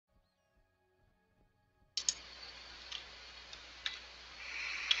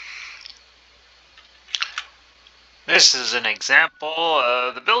This is an example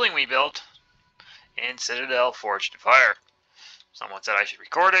of the building we built in Citadel Forged Fire. Someone said I should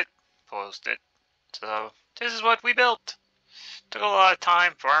record it, post it. So this is what we built. Took a lot of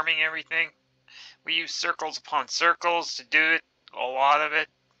time farming everything. We used circles upon circles to do it, a lot of it.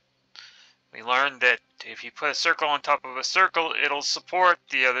 We learned that if you put a circle on top of a circle, it'll support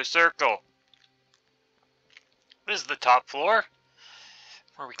the other circle. This is the top floor,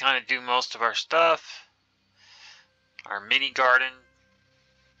 where we kind of do most of our stuff. Our mini garden,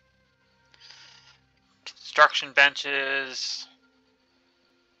 construction benches,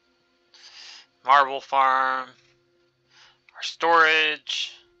 marble farm, our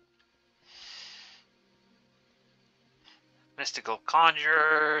storage, mystical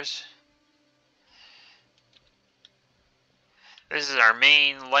conjurers. This is our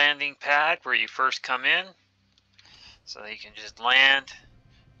main landing pad where you first come in, so that you can just land,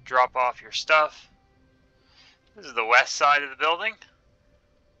 drop off your stuff. This is the west side of the building.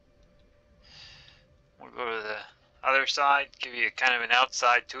 We'll go to the other side, give you kind of an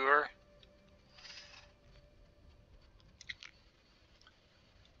outside tour.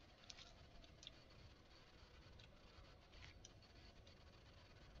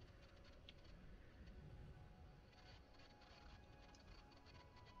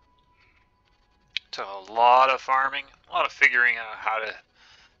 Took a lot of farming, a lot of figuring out how to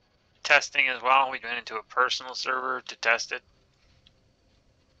testing as well. We went into a personal server to test it.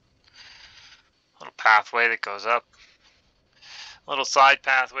 Little pathway that goes up. Little side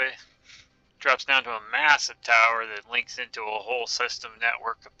pathway drops down to a massive tower that links into a whole system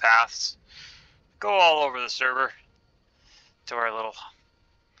network of paths. Go all over the server to our little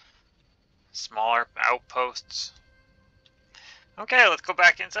smaller outposts. Okay, let's go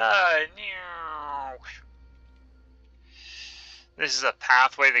back inside. This is a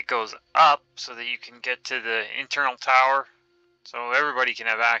pathway that goes up so that you can get to the internal tower, so everybody can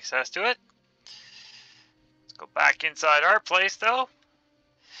have access to it. Let's go back inside our place though.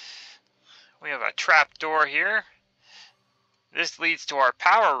 We have a trap door here. This leads to our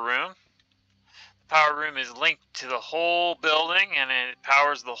power room. The power room is linked to the whole building and it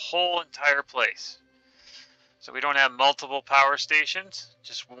powers the whole entire place. So we don't have multiple power stations,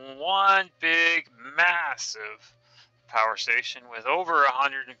 just one big massive power station with over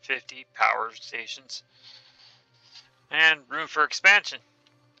 150 power stations and room for expansion.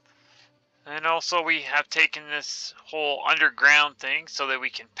 And also we have taken this whole underground thing so that we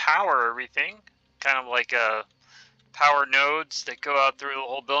can power everything, kind of like power nodes that go out through the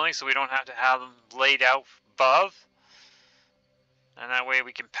whole building, so we don't have to have them laid out above. And that way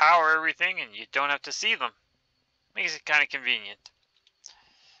we can power everything and you don't have to see them. Makes it kind of convenient.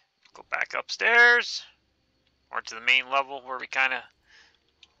 Go back upstairs or to the main level where we kind of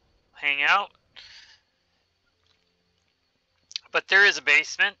hang out. But there is a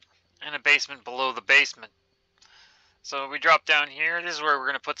basement and a basement below the basement. So we drop down here. This is where we're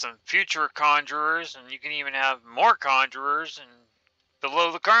going to put some future conjurers, and you can even have more conjurers and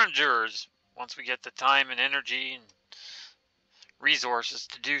below the conjurers once we get the time and energy and resources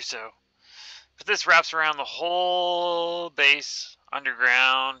to do so. But this wraps around the whole base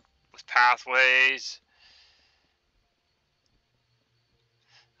underground with pathways.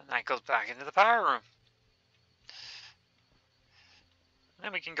 And that goes back into the power room. And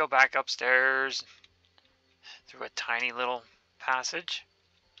then we can go back upstairs through a tiny little passage.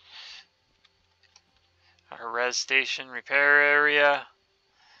 Our res station repair area.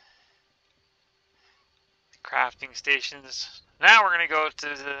 Crafting stations. Now we're going to go to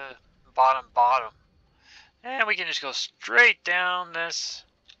the bottom. And we can just go straight down this.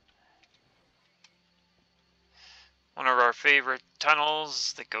 One of our favorite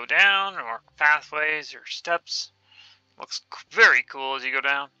tunnels that go down, or pathways, or steps. Looks very cool as you go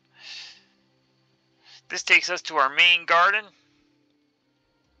down. This takes us to our main garden.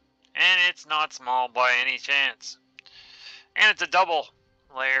 And it's not small by any chance. And it's a double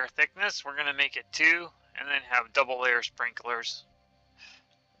layer thickness. We're going to make it 2 and then have double layer sprinklers.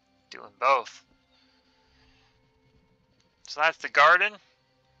 Doing both. So that's the garden.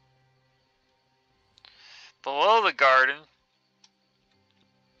 Below the garden,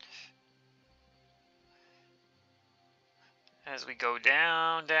 as we go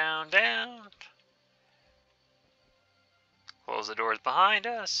down, close the doors behind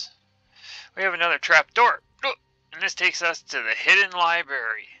us, we have another trap door. And this takes us to the hidden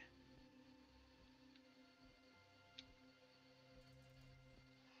library.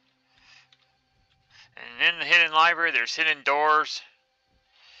 And in the hidden library, there's hidden doors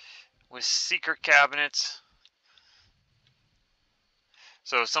with secret cabinets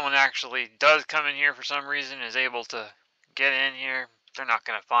So if someone actually does come in here for some reason, is able to get in here, they're not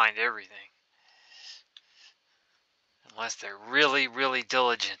going to find everything. Unless they're really, really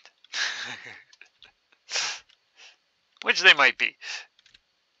diligent. Which they might be.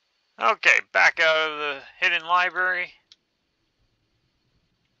 Okay, back out of the hidden library.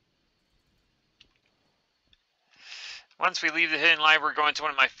 Once we leave the hidden library, we're going to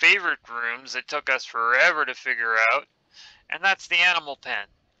one of my favorite rooms that took us forever to figure out, and that's the animal pen.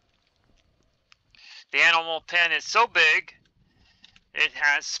 The animal pen is so big, it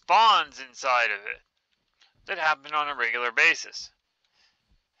has spawns inside of it that happen on a regular basis.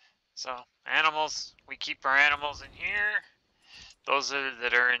 So, animals, we keep our animals in here. Those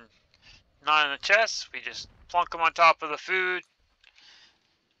that are not in the chest, we just plunk them on top of the food,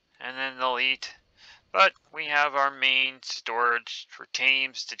 and then they'll eat. But we have our main storage for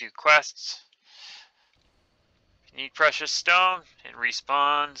teams to do quests. If you need precious stone, it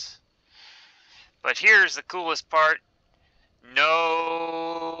respawns. But here's the coolest part.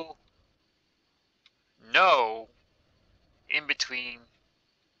 No in between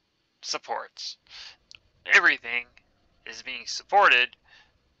supports. Everything is being supported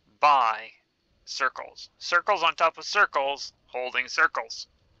by circles. Circles on top of circles holding circles.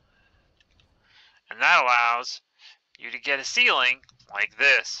 And that allows you to get a ceiling like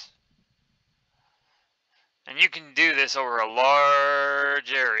this. And you can do this over a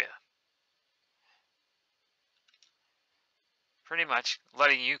large area. Pretty much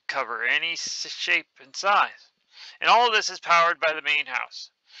letting you cover any shape and size. And all of this is powered by the main house.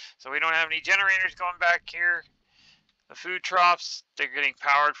 So we don't have any generators going back here. The food troughs, they're getting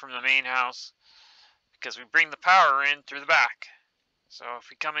powered from the main house because we bring the power in through the back. So if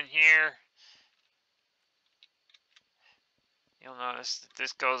we come in here, you'll notice that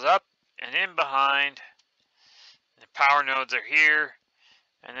this goes up and in behind. The power nodes are here,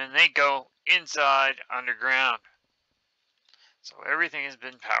 and then they go inside underground. So everything has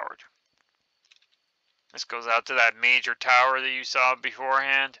been powered. This goes out to that major tower that you saw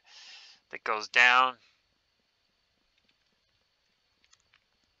beforehand that goes down.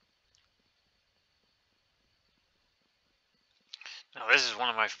 Now this is one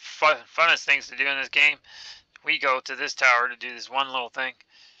of my funnest things to do in this game. We go to this tower to do this one little thing.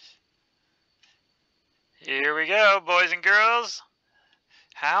 Here we go, boys and girls.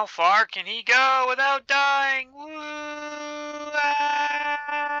 How far can he go without dying? Woo!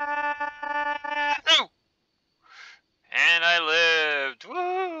 Ah! Ooh! And I lived.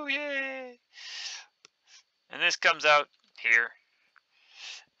 Woo! Yay! And this comes out here.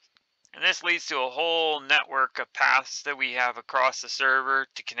 And this leads to a whole network of paths that we have across the server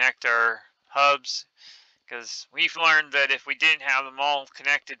to connect our hubs. Because we've learned that if we didn't have them all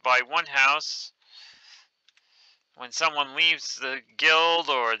connected by one house, when someone leaves the guild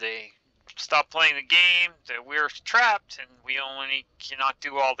or they stop playing the game, that we're trapped and we only cannot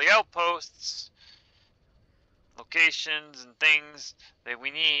do all the outposts, locations, and things that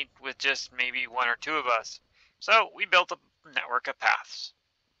we need with just maybe one or two of us. So we built a network of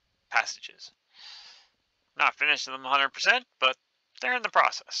passages. Not finished them 100%, but they're in the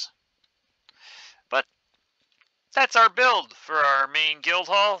process. But that's our build for our main guild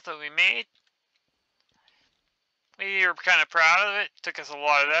hall that we made. We are kind of proud of it. It took us a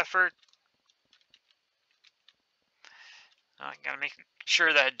lot of effort. I gotta make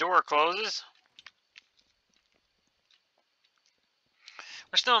sure that door closes.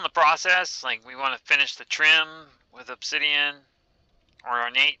 We're still in the process. Like, we want to finish the trim with obsidian, or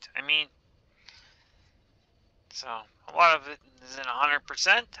ornate, I mean. So a lot of it isn't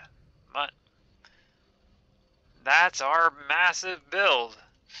 100%, but that's our massive build.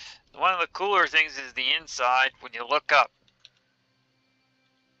 One of the cooler things is the inside when you look up.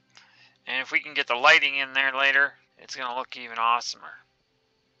 And if we can get the lighting in there later, it's going to look even awesomer.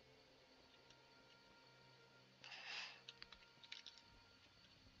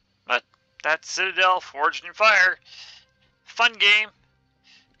 But that's Citadel Forged in Fire. Fun game.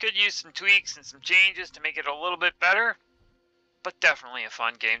 Could use some tweaks and some changes to make it a little bit better, but definitely a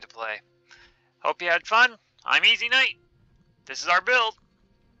fun game to play. Hope you had fun. I'm Easy Knight. This is our build.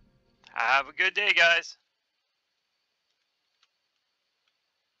 Have a good day, guys.